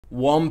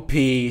One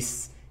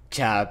Piece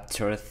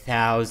Chapter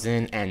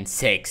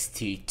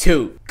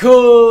 1062.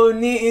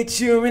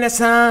 Konnichiwa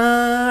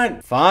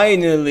minasan!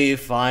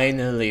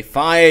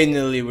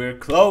 Finally, we're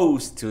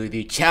close to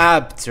the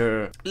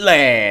chapter.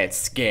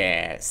 Let's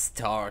get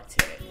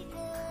started.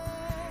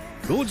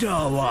 ロジャー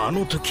はあ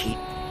の時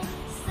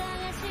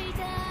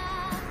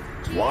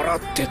笑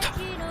ってた。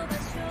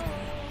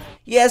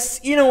 Yes,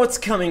 you know what's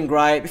coming,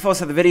 right? Before I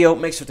start the video,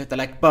 make sure to hit the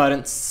like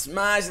button.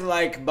 Smash the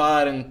like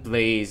button,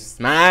 please.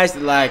 Smash the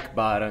like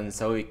button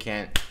so we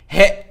can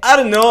hit, I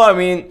don't know, I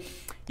mean,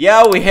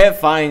 yeah, we have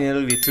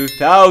finally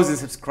 2,000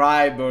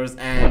 subscribers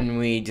and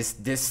we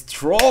just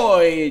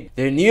destroyed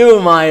the new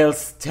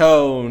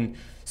milestone.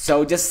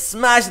 So just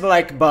smash the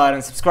like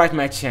button, subscribe to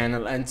my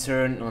channel and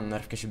turn on the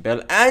notification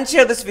bell and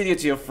share this video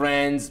to your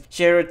friends.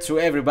 Share it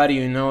to everybody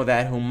you know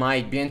that who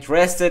might be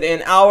interested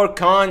in our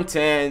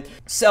content.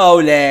 So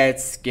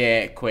let's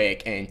get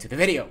quick into the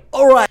video.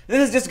 Alright,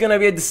 this is just gonna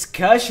be a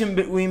discussion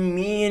between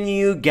me and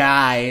you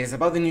guys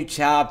about the new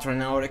chapter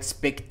and our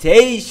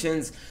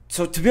expectations.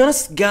 So to be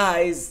honest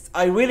guys,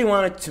 I really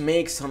wanted to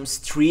make some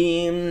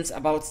streams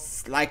about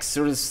like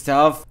sort of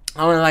stuff.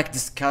 I wanna like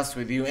discuss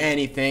with you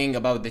anything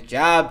about the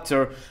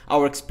chapter,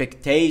 our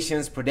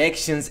expectations,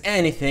 predictions,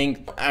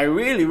 anything. I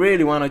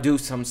really wanna do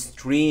some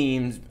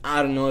streams.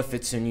 I don't know if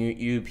it's on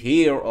YouTube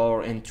here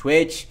or in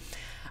Twitch.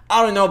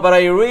 I don't know, but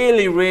I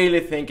really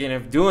thinking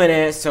of doing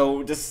it.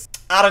 So just,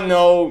 I don't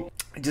know,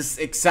 just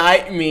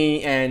excite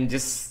me and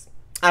just,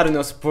 I don't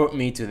know, support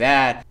me to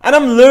that. And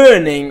I'm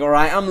learning,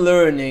 alright? I'm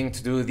learning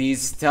to do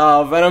these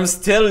stuff and I'm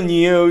still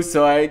new,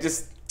 so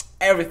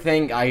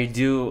everything I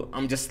do,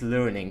 I'm just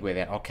learning with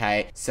it,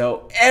 okay?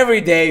 So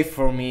every day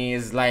for me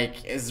is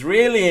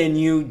really a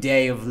new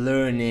day of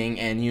learning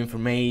and new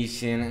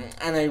information,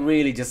 and I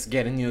really just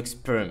get a new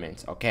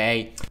experiment,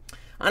 okay?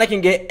 And I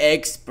can get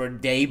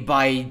expert day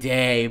by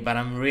day, but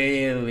I'm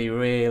really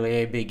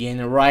a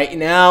beginner right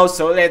now.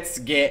 So let's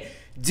get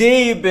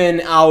deep in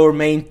our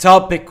main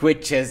topic,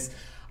 which is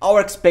our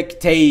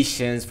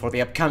expectations for the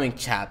upcoming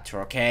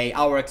chapter, okay?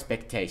 Our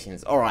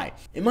expectations, alright.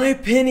 In my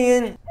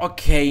opinion,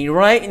 okay,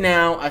 right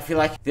now, I feel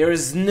like there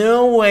is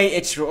no way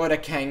Ichiro Oda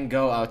can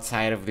go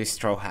outside of these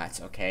Straw Hats,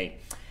 okay?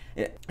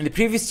 In the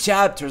previous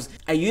chapters,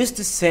 I used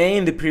to say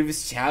in the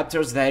previous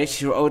chapters that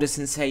Ichiro Oda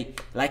sensei,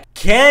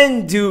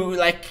 cannot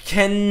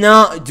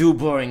do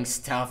boring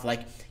stuff,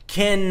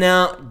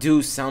 cannot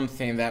do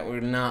something that will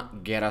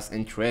not get us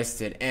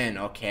interested in,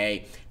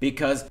 okay?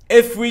 Because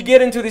if we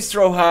get into the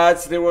Straw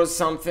Hats, there was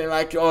something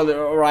like,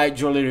 alright,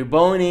 Jewelry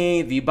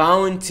Boney, the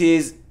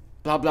bounties,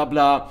 blah blah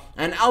blah,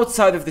 and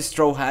outside of the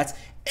Straw Hats,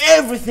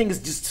 everything is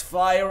just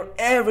fire,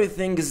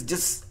 everything is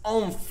just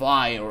on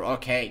fire,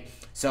 okay?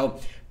 So,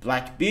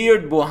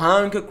 Blackbeard,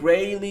 Bohancock,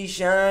 Rayleigh,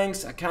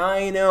 Shanks,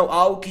 Akaino,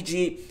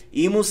 Aokiji,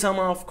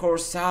 Imu-sama, of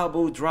course,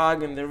 Sabo,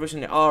 Dragon, the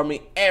Revolutionary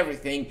Army,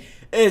 everything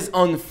is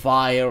on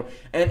fire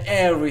and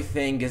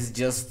everything is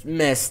just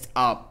messed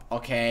up,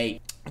 okay?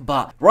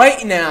 But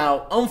right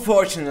now,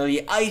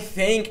 unfortunately, I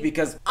think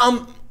because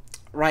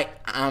we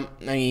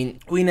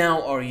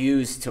now are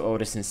used to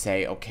Oda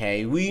Sensei,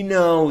 okay? We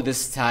know the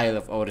style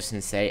of Oda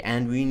Sensei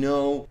and we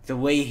know the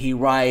way he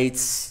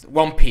writes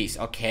One Piece,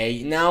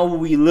 okay? Now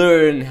we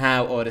learn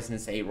how Oda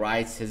Sensei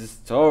writes his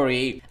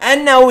story,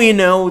 and now we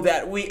know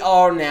that we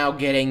are now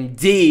getting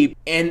deep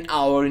in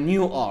our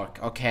new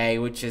arc, okay?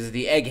 Which is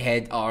the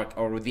Egghead arc,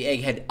 or the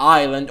Egghead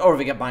Island, or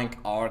Vegapunk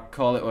arc,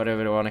 call it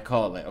whatever you want to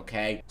call it,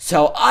 okay?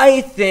 So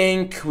I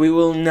think we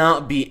will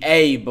not be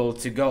able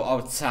to go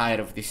outside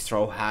of the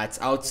Straw Hats,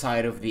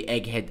 outside of the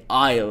Egghead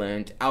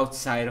Island,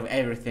 outside of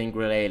everything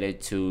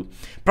related to,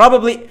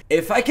 probably,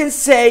 if I can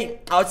say,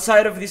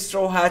 outside of the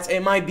Straw Hats,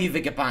 it might be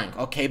Vegapunk,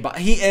 okay? But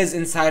he is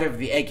inside of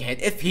the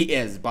Egghead, if he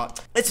is,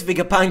 but it's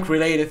Vegapunk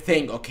related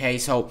thing, okay?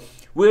 So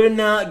we're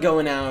not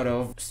going out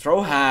of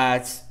Straw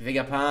Hats,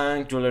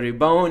 Vegapunk, Jewelry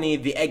Boney,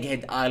 the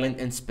Egghead Island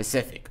in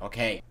specific,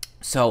 okay?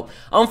 So,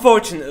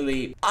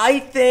 unfortunately, I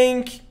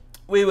think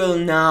we will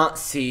not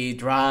see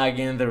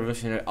Dragon, the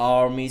Revolutionary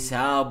Army,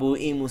 Sabo,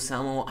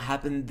 Imu-sama, what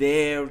happened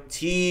there,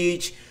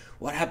 Teach,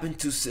 what happened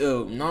to,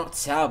 not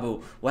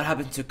Sabo, what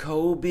happened to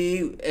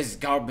Kobe, is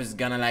Garba's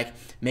gonna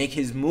make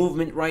his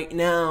movement right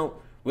now?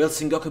 Will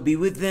Sengoku be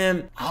with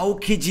them?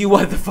 Aokiji,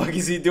 what the fuck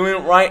is he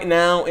doing right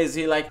now? Is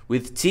he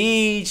with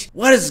Teach?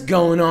 What is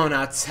going on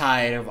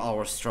outside of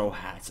our Straw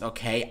Hats,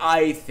 okay?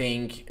 I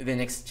think the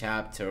next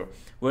chapter,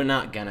 we're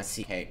not gonna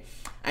see, okay?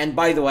 And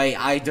by the way,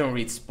 I don't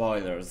read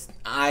spoilers.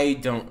 I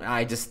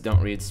just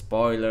don't read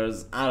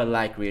spoilers. I don't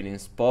like reading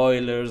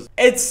spoilers.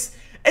 It's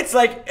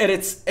like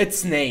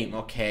its name,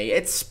 okay?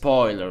 It's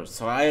spoilers,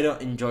 so I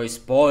don't enjoy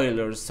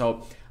spoilers,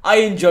 so I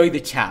enjoy the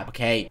chapter,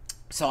 okay?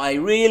 So I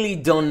really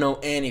don't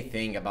know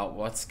anything about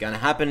what's gonna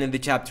happen in the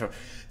chapter.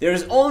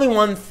 There's only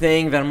one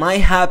thing that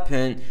might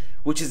happen,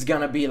 which is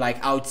gonna be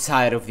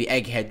outside of the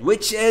Egghead,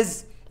 which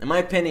is, in my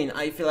opinion,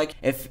 I feel like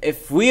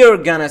if we are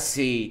gonna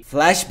see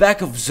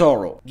flashback of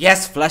Zoro,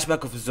 yes,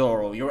 flashback of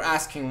Zoro, you're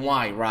asking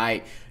why,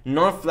 right?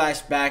 Not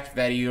flashback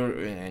that you're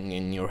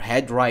in your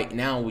head right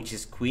now, which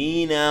is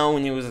Queen now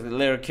when he was a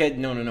little kid,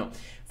 no.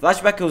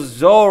 flashback of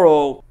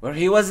Zoro where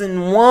he was in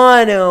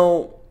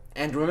Wano.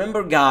 And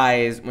remember,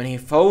 guys, when he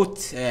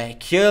fought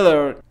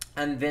Killer,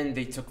 and then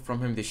they took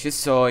from him the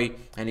Shisoi,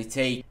 and he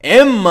take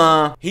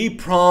Emma, he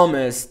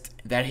promised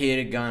that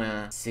he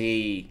gonna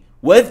see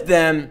with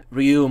them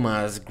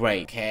Ryuma's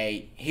grave,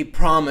 okay? He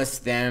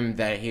promised them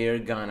that he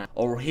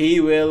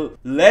will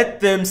let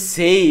them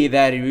see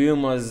that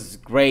Ryuma's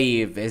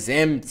grave is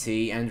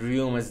empty and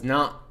Ryuma's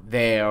not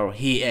there.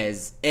 He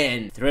is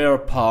in Thriller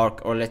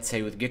Park, or let's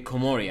say with Gekko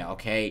Moria,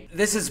 okay?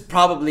 This is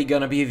probably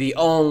gonna be the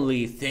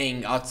only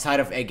thing outside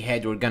of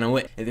Egghead we're gonna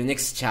win in the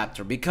next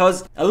chapter,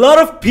 because a lot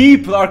of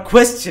people are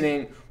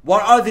questioning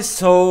what are the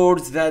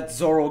swords that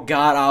Zoro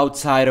got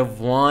outside of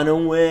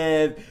Wano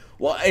with.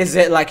 What is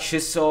it, like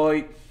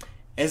Shisoi?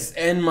 Is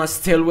Enma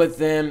still with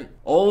them?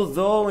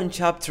 Although in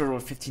chapter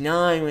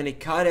 59 when he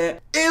cut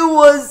it, it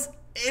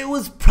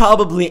was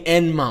probably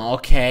Enma,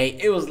 okay?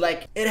 It was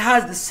like, it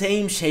has the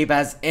same shape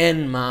as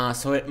Enma,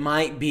 so it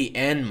might be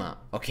Enma,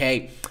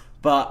 okay?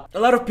 But a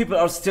lot of people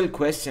are still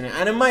questioning,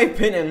 and in my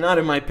opinion, not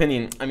in my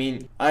opinion, I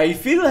mean, I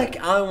feel like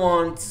I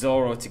want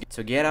Zoro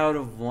to get out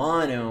of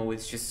Wano with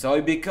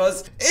Shisoi,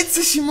 because it's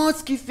a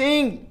Shimotsuki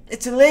thing.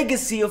 It's a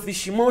legacy of the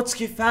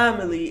Shimotsuki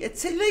family.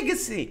 It's a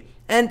legacy.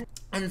 And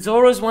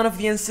Zoro is one of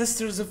the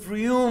ancestors of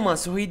Ryuma,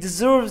 so he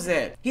deserves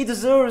it. He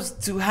deserves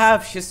to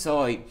have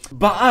Shisoi.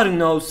 But I don't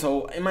know,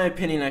 so in my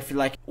opinion, I feel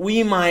like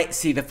we might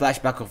see the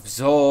flashback of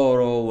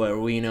Zoro where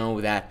we know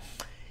that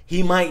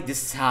he might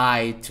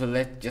decide to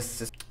let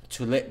just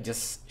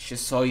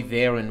Shisoi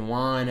there in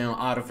Wano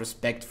out of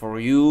respect for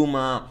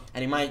Ryuma,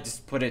 and he might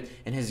just put it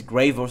in his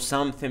grave or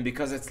something,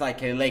 because it's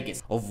like a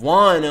legacy of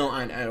Wano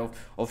and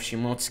of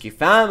Shimotsuki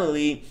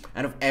family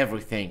and of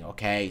everything,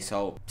 okay?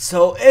 So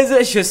is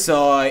it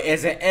Shisoi,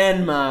 is it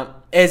Enma,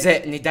 is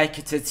it Nidai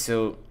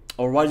Kitetsu,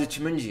 or Wado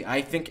Ichimonji?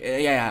 I think,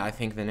 yeah, I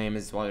think the name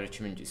is Wado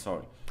Ichimonji,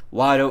 sorry.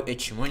 Wado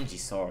Ichimonji,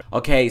 sorry.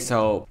 Okay,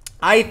 so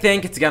I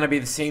think it's gonna be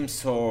the same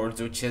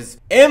swords, which is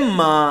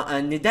Emma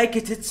and Nidai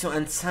Kitetsu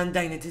and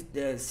Sandai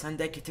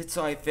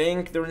Kitetsu, I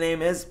think their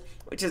name is,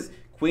 which is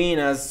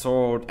Queena's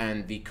sword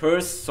and the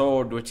cursed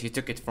sword, which he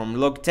took it from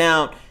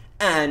Logtown,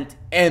 and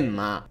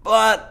Emma.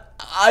 But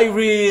I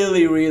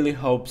really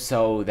hope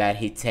so that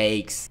he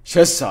takes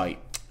Shisoi.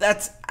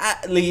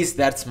 At least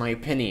that's my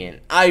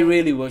opinion. I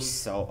really wish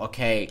so,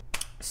 okay?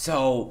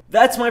 So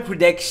that's my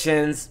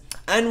predictions,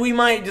 and we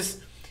might just,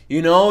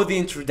 you know, the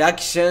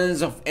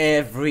introductions of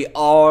every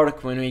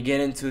arc when we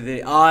get into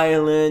the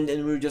island,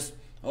 and we're just,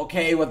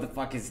 okay, what the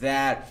fuck is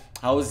that?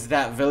 How is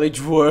that village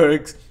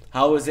works?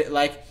 How is it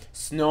like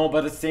snow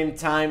but at the same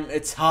time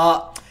it's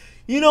hot?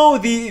 You know,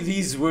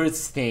 these weird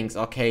things,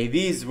 okay?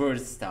 These weird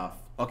stuff,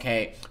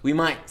 okay? We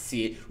might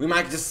see it. We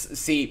might just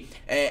see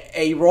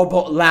a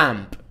robot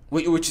lamp,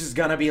 which is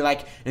gonna be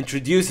like,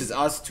 introduces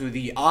us to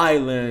the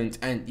island,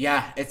 and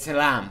yeah, it's a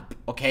lamp,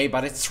 okay?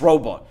 But it's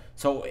robot,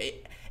 so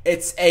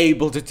it's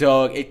able to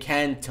talk, it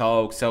can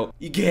talk, so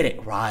you get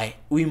it, right?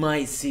 We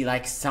might see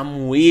like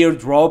some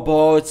weird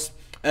robots,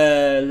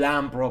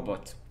 lamp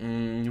robot,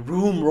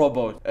 room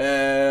robot,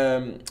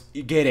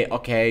 you get it,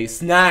 okay?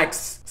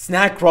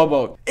 Snack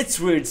robot. It's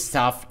weird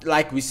stuff,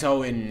 like we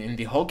saw in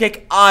the Whole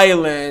Cake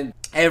Island.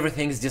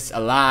 Everything's just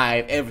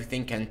alive,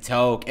 everything can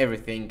talk,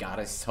 everything got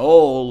a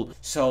soul.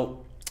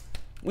 So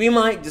we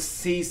might just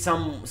see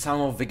some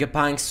of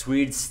Vegapunk's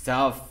weird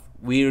stuff.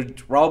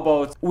 Weird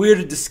robots,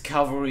 weird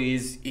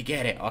discoveries, you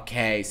get it,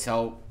 okay?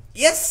 So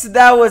yes,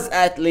 that was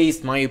at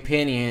least my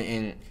opinion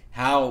in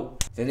how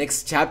the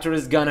next chapter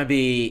is gonna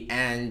be,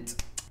 and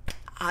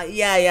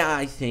yeah,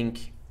 I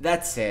think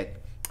that's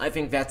it. I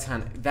think that's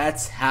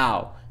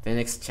how the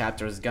next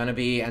chapter is gonna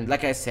be, and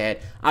like I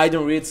said, I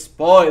don't read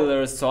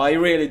spoilers, so I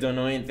really don't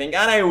know anything,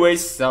 and I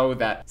wish so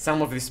that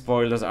some of the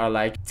spoilers are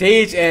like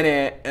Teach in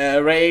it,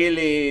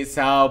 Rayleigh,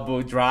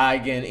 Sabu,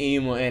 Dragon,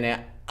 Emo in it.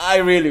 I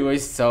really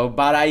wish so,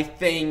 but I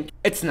think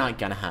it's not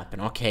gonna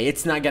happen, okay?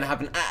 It's not gonna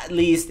happen, at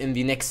least in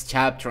the next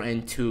chapter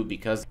and 2,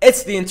 because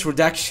it's the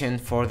introduction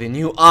for the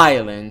new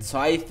island. So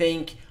I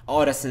think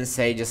Oda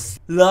Sensei just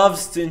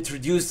loves to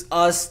introduce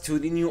us to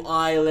the new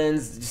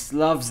islands, just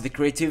loves the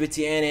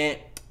creativity in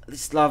it,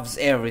 just loves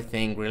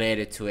everything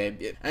related to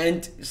it.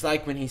 And it's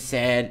like when he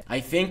said, I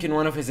think in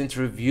one of his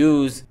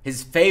interviews,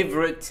 his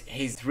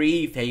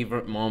 3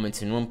 favorite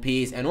moments in One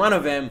Piece, and one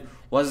of them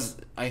was,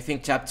 I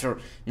think, chapter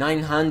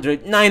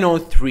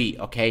 903,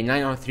 okay,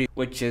 903,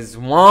 which is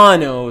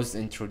Wano's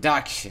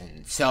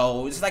introduction.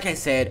 So, just like I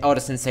said,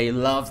 Oda Sensei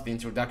loves the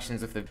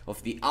introductions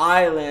of the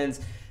islands,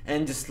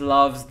 and just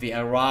loves the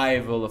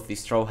arrival of the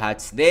Straw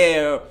Hats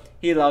there.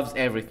 He loves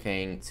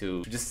everything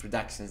to just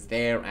introductions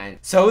there, and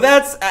so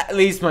that's at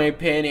least my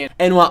opinion,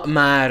 and what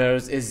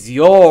matters is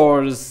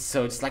yours.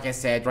 So just like I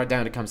said, write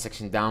down in the comment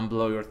section down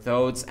below your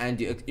thoughts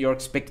and your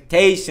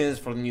expectations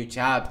for the new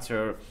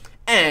chapter.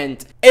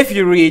 And if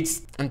you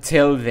reached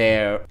until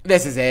there,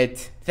 this is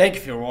it. Thank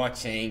you for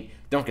watching.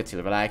 Don't forget to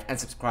leave a like and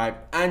subscribe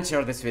and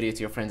share this video to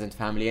your friends and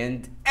family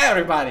and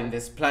everybody on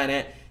this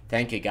planet.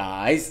 Thank you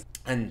guys.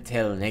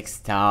 Until next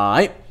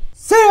time.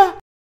 See ya!